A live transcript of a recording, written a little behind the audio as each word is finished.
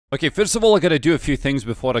Okay, first of all, I gotta do a few things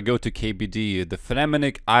before I go to KBD. The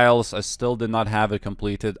Fremenic Isles, I still did not have it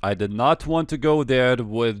completed. I did not want to go there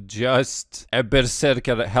with just a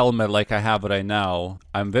Berserker helmet like I have right now.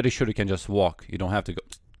 I'm very sure you can just walk. You don't have to go...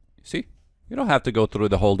 See? You don't have to go through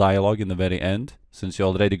the whole dialogue in the very end, since you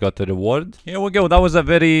already got the reward. Here we go. That was a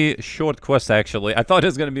very short quest, actually. I thought it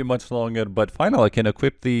was going to be much longer, but finally I can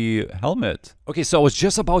equip the helmet. Okay, so I was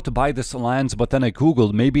just about to buy this lance, but then I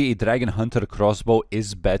googled maybe a Dragon Hunter crossbow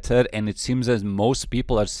is better, and it seems as most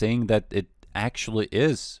people are saying that it actually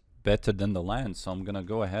is better than the lance, so I'm gonna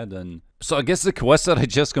go ahead and... So I guess the quests that I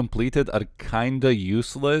just completed are kinda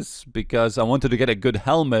useless, because I wanted to get a good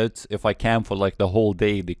helmet if I can for like the whole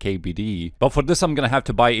day, the KBD. But for this I'm gonna have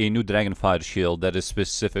to buy a new Dragonfire shield that is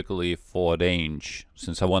specifically for range,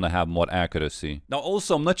 since I want to have more accuracy. Now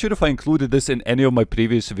also, I'm not sure if I included this in any of my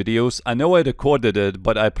previous videos. I know I recorded it,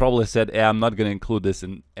 but I probably said, I'm not gonna include this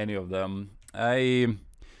in any of them. I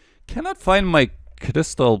cannot find my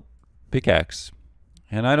crystal pickaxe,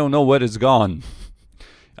 and I don't know where it's gone.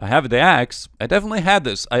 I have the axe. I definitely had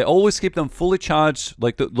this. I always keep them fully charged.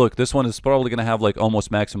 Like, look, this one is probably going to have like almost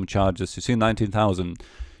maximum charges. You see 19,000.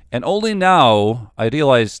 And only now I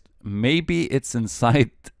realized maybe it's inside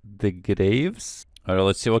the graves. Alright,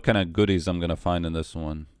 let's see what kind of goodies I'm going to find in this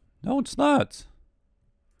one. No, it's not.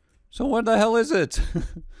 So where the hell is it?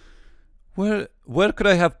 Where could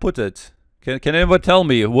I have put it? Can anyone tell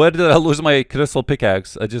me, where did I lose my crystal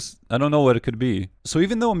pickaxe? I don't know where it could be. So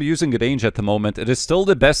even though I'm using range at the moment, it is still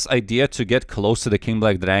the best idea to get close to the King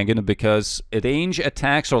Black Dragon, because range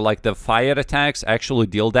attacks, or like the fire attacks, actually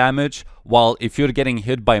deal damage, while if you're getting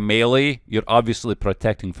hit by melee, you're obviously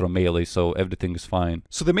protecting from melee, so everything is fine.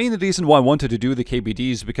 So the main reason why I wanted to do the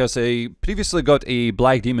KBD is because I previously got a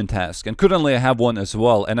Black Demon task, and currently I have one as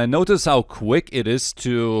well, and I noticed how quick it is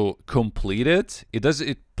to complete it.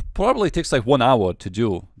 It probably takes like 1 hour to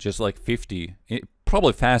do, just like 50.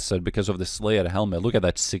 Probably faster because of the Slayer helmet. Look at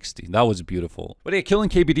that 60. That was beautiful. But yeah, killing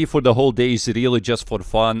KBD for the whole day is really just for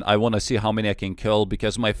fun. I want to see how many I can kill,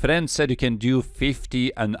 because my friend said you can do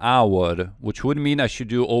 50 an hour, which would mean I should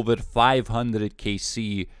do over 500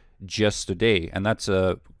 KC just today. And that's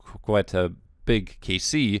quite a big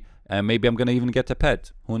KC. And maybe I'm gonna even get a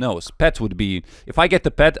pet. Who knows? Pet would be... If I get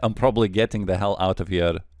the pet, I'm probably getting the hell out of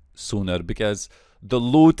here sooner, because the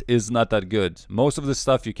loot is not that good. Most of the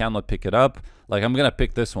stuff you cannot pick it up. Like, I'm gonna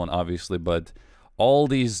pick this one obviously, but all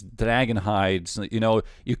these dragon hides, you know,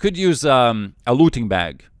 you could use a looting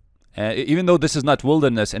bag, even though this is not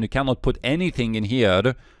wilderness and you cannot put anything in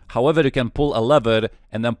here. However, you can pull a lever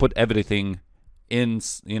and then put everything in,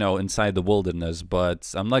 you know, inside the wilderness.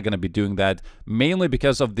 But I'm not gonna be doing that, mainly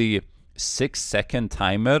because of the 6-second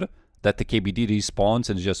timer that the KBD respawns,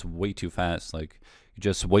 and it's just way too fast. Like,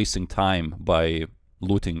 just wasting time by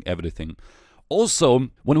looting everything. Also,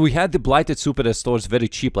 when we had the blighted super restores very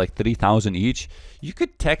cheap, like 3,000 each, you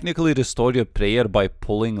could technically restore your prayer by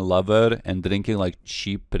pulling lever and drinking like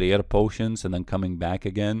cheap prayer potions and then coming back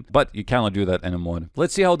again. But you cannot do that anymore.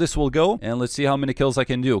 Let's see how this will go, and let's see how many kills I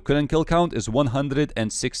can do. Current kill count is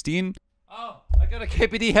 116. Oh, I got a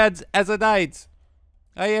KBD head as I died.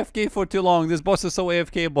 I AFK for too long. This boss is so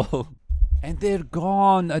AFK-able. And they're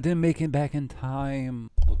gone. I didn't make it back in time.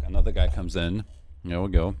 Look, another guy comes in. There we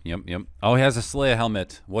go. Yep. Oh, he has a Slayer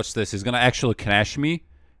helmet. Watch this. He's gonna actually crash me,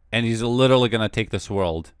 and he's literally gonna take this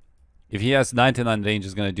world. If he has 99 range,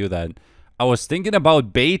 he's gonna do that. I was thinking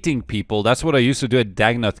about baiting people. That's what I used to do at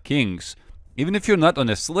Dagnauth Kings. Even if you're not on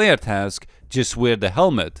a Slayer task, just wear the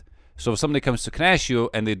helmet. So if somebody comes to crash you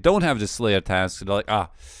and they don't have the Slayer task, they're like,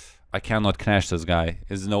 I cannot crash this guy.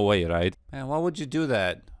 There's no way, right? Man, why would you do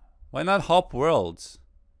that? Why not hop worlds?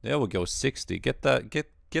 There we go, 60. Get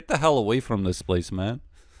the hell away from this place, man.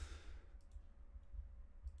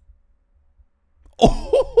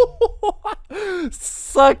 Oh,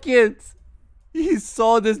 suck it! He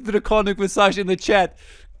saw this Draconic Visage in the chat.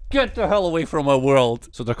 Get the hell away from my world.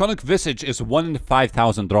 So Draconic Visage is 1 in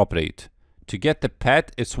 5,000 drop rate. To get the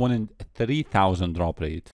pet, it's 1 in 3,000 drop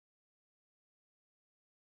rate.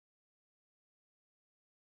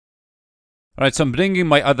 Alright, so I'm bringing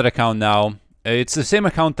my other account now. It's the same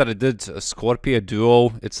account that I did Scorpio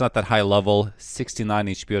Duo. It's not that high level, 69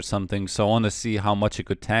 HP or something, so I want to see how much it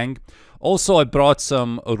could tank. Also, I brought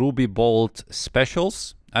some Ruby Bolt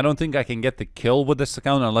specials. I don't think I can get the kill with this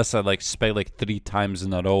account unless I like spray like 3 times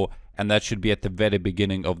in a row, and that should be at the very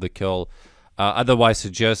beginning of the kill. Otherwise,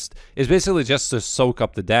 it's basically just to soak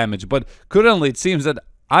up the damage. But currently, it seems that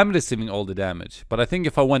I'm receiving all the damage. But I think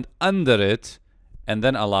if I went under it and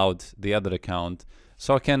then allowed the other account,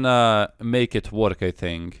 So I can make it work, I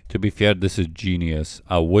think. To be fair, this is genius.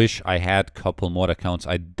 I wish I had a couple more accounts.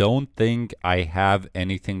 I don't think I have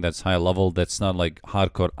anything that's high level that's not like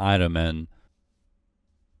hardcore Iron Man.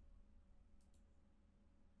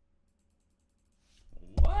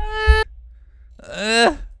 What?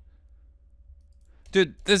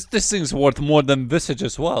 Dude, this thing's worth more than Visage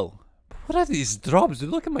as well. What are these drops? Dude,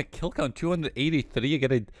 look at my kill count, 283. I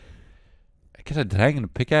get a dragon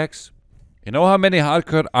pickaxe. You know how many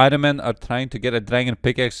hardcore Iron Men are trying to get a dragon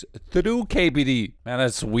pickaxe through KBD? Man,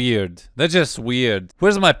 that's weird. That's just weird.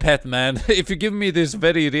 Where's my pet, man? If you give me these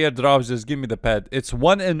very rare drops, just give me the pet. It's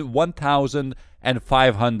 1 in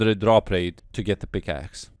 1,500 drop rate to get the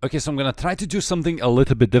pickaxe. Okay, so I'm gonna try to do something a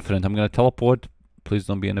little bit different. I'm gonna teleport. Please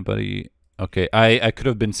don't be anybody. Okay, I could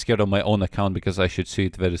have been scared on my own account because I should see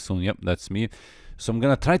it very soon. Yep, that's me. So I'm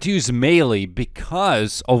gonna try to use melee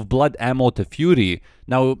because of Blood Amulet of Fury.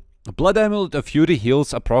 Now, Blood Amulet of Fury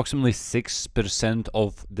heals approximately 6%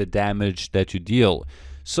 of the damage that you deal.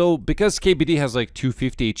 So because KBD has like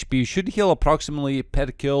 250 HP, you should heal approximately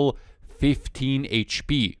per kill 15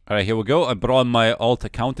 HP. Alright, here we go. I brought my alt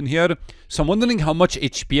account in here. So I'm wondering how much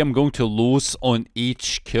HP I'm going to lose on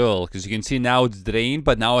each kill. Because you can see now it's drained,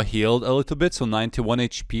 but now I healed a little bit. So 91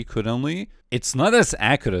 HP currently. It's not as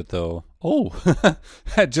accurate though. Oh,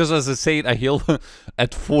 just as I said, I heal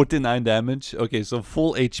at 49 damage. Okay, so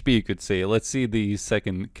full HP you could say. Let's see the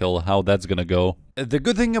second kill, how that's gonna go. The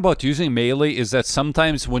good thing about using melee is that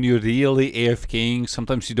sometimes when you're really AFKing,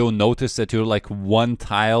 sometimes you don't notice that you're like one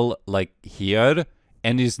tile like here,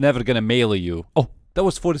 and he's never gonna melee you. Oh, that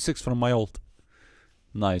was 46 from my ult.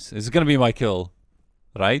 Nice. It's gonna be my kill,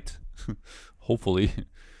 right? Hopefully.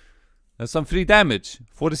 That's some free damage.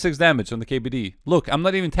 46 damage on the KBD. Look, I'm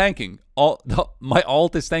not even tanking. My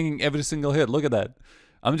ult is tanking every single hit. Look at that.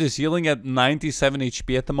 I'm just healing at 97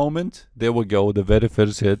 HP at the moment. There we go. The very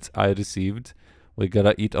first hit I received. We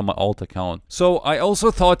gotta eat on my alt account. So I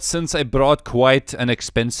also thought, since I brought quite an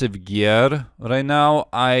expensive gear right now,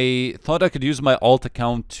 I thought I could use my alt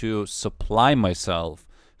account to supply myself.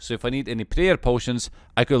 So if I need any prayer potions,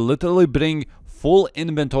 I could literally bring full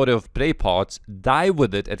inventory of prey pots, die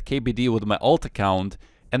with it at KBD with my alt account,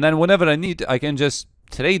 and then whenever I need, I can just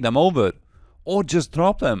trade them over or just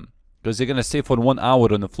drop them because they're gonna stay for 1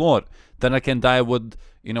 hour on the floor. Then I can die with,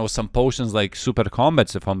 you know, some potions like super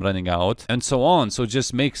combats if I'm running out, and so on. So it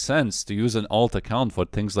just makes sense to use an alt account for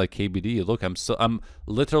things like KBD. Look, I'm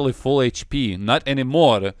literally full HP, not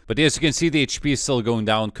anymore, but as you can see, the HP is still going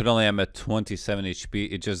down. Currently I'm at 27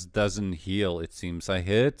 HP. It just doesn't heal, it seems. I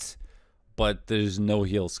hit, but there's no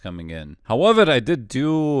heals coming in. However, I did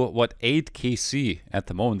do, what, 8 KC at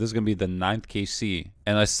the moment. This is going to be the 9th KC.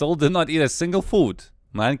 And I still did not eat a single food.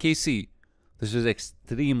 9 KC. This is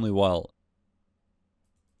extremely well.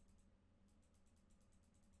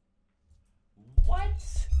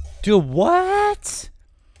 What? Dude, what?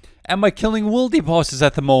 Am I killing wildy bosses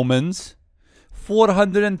at the moment?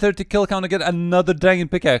 430 kill count to get another dragon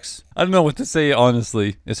pickaxe. I don't know what to say,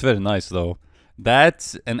 honestly. It's very nice, though.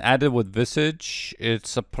 That, and added with Visage,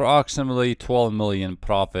 it's approximately 12 million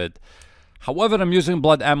profit. However, I'm using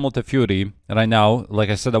Blood Amulet of Fury right now. Like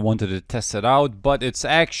I said, I wanted to test it out, but it's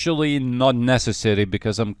actually not necessary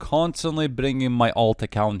because I'm constantly bringing my alt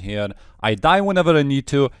account here. I die whenever I need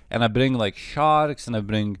to, and I bring like sharks, and I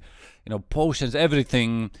bring, you know, potions,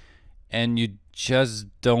 everything, and you just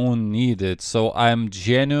don't need it. So I'm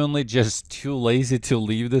genuinely just too lazy to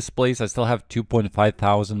leave this place. I still have 2.5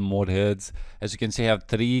 thousand more heads. As you can see, I have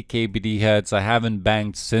 3 KBD heads. I haven't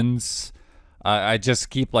banked since. I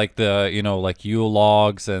just keep like the, you know, like U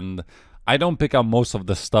logs, and I don't pick up most of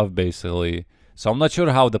the stuff basically. So I'm not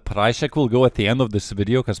sure how the price check will go at the end of this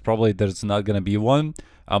video, because probably there's not gonna be one.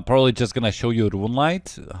 I'm probably just gonna show you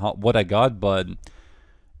Runelight, what I got, but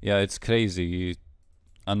yeah, it's crazy.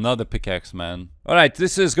 Another pickaxe, man. Alright,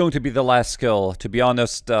 this is going to be the last skill. To be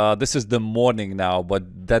honest, this is the morning now,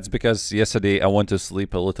 but that's because yesterday I went to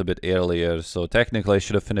sleep a little bit earlier. So technically I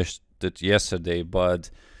should have finished it yesterday,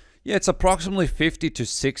 but yeah, it's approximately 50 to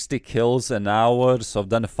 60 kills an hour. So I've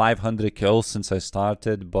done 500 kills since I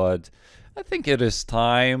started, but I think it is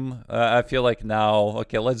time. I feel like now,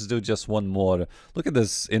 okay, let's do just one more. Look at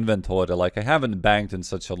this inventory. Like, I haven't banked in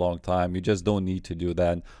such a long time. You just don't need to do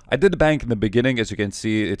that. I did bank in the beginning. As you can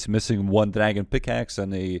see, it's missing 1 dragon pickaxe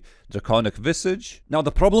and a draconic visage. Now,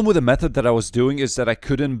 the problem with the method that I was doing is that I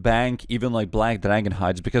couldn't bank even like black dragon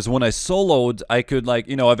hides, because when I soloed, I could, like,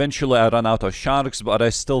 you know, eventually I run out of sharks, but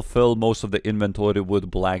I still fill most of the inventory with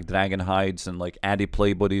black dragon hides and like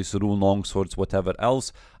anti-play bodies, rune longswords, whatever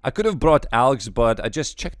else. I could have brought algs, but I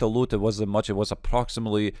just checked the loot. It wasn't much. It was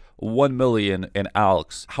approximately 1 million in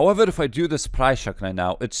algs. However, if I do this price check right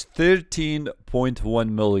now, it's 13.1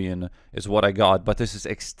 million is what I got, but this is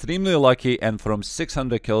extremely lucky, and from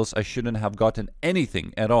 600 kills, I shouldn't have gotten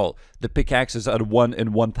anything at all. The pickaxes are 1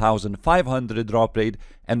 in 1,500 drop rate,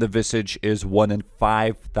 and the visage is 1 in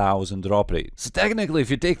 5,000 drop rate. So technically,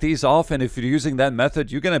 if you take these off, and if you're using that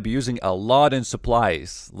method, you're gonna be using a lot in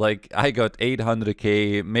supplies. Like, I got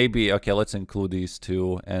 800k, maybe, okay, let's include these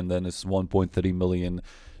two, and then it's 1.3 million.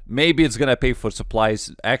 Maybe it's gonna pay for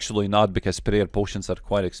supplies. Actually not, because prayer potions are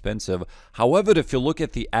quite expensive. However, if you look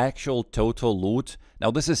at the actual total loot,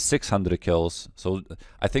 now this is 600 kills. So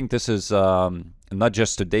I think this is not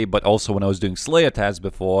just today, but also when I was doing Slayer tasks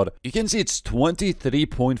before. You can see it's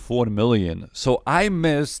 23.4 million. So I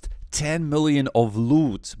missed 10 million of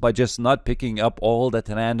loot by just not picking up all that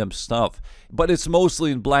random stuff. But it's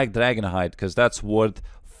mostly in Black Dragonhide, because that's worth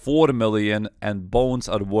 4 million, and bones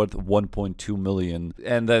are worth 1.2 million.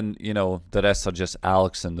 And then, you know, the rest are just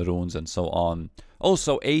alks and runes and so on.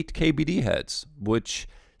 Also 8 KBD heads, which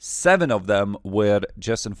 7 of them were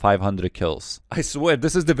just in 500 kills. I swear,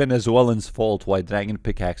 this is the Venezuelans' fault why dragon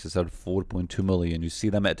pickaxes are 4.2 million. You see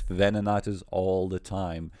them at Venenatas all the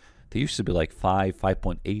time. They used to be like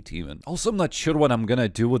 5.8 even. Also, I'm not sure what I'm gonna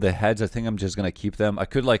do with the heads. I think I'm just gonna keep them. I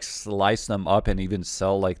could like slice them up and even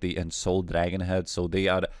sell like the ensouled dragon heads, so they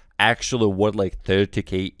are actually worth like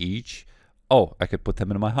 30k each. Oh, I could put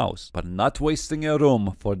them in my house. But not wasting a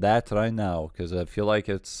room for that right now, because I feel like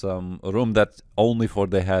it's a room that's only for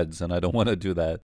the heads, and I don't want to do that.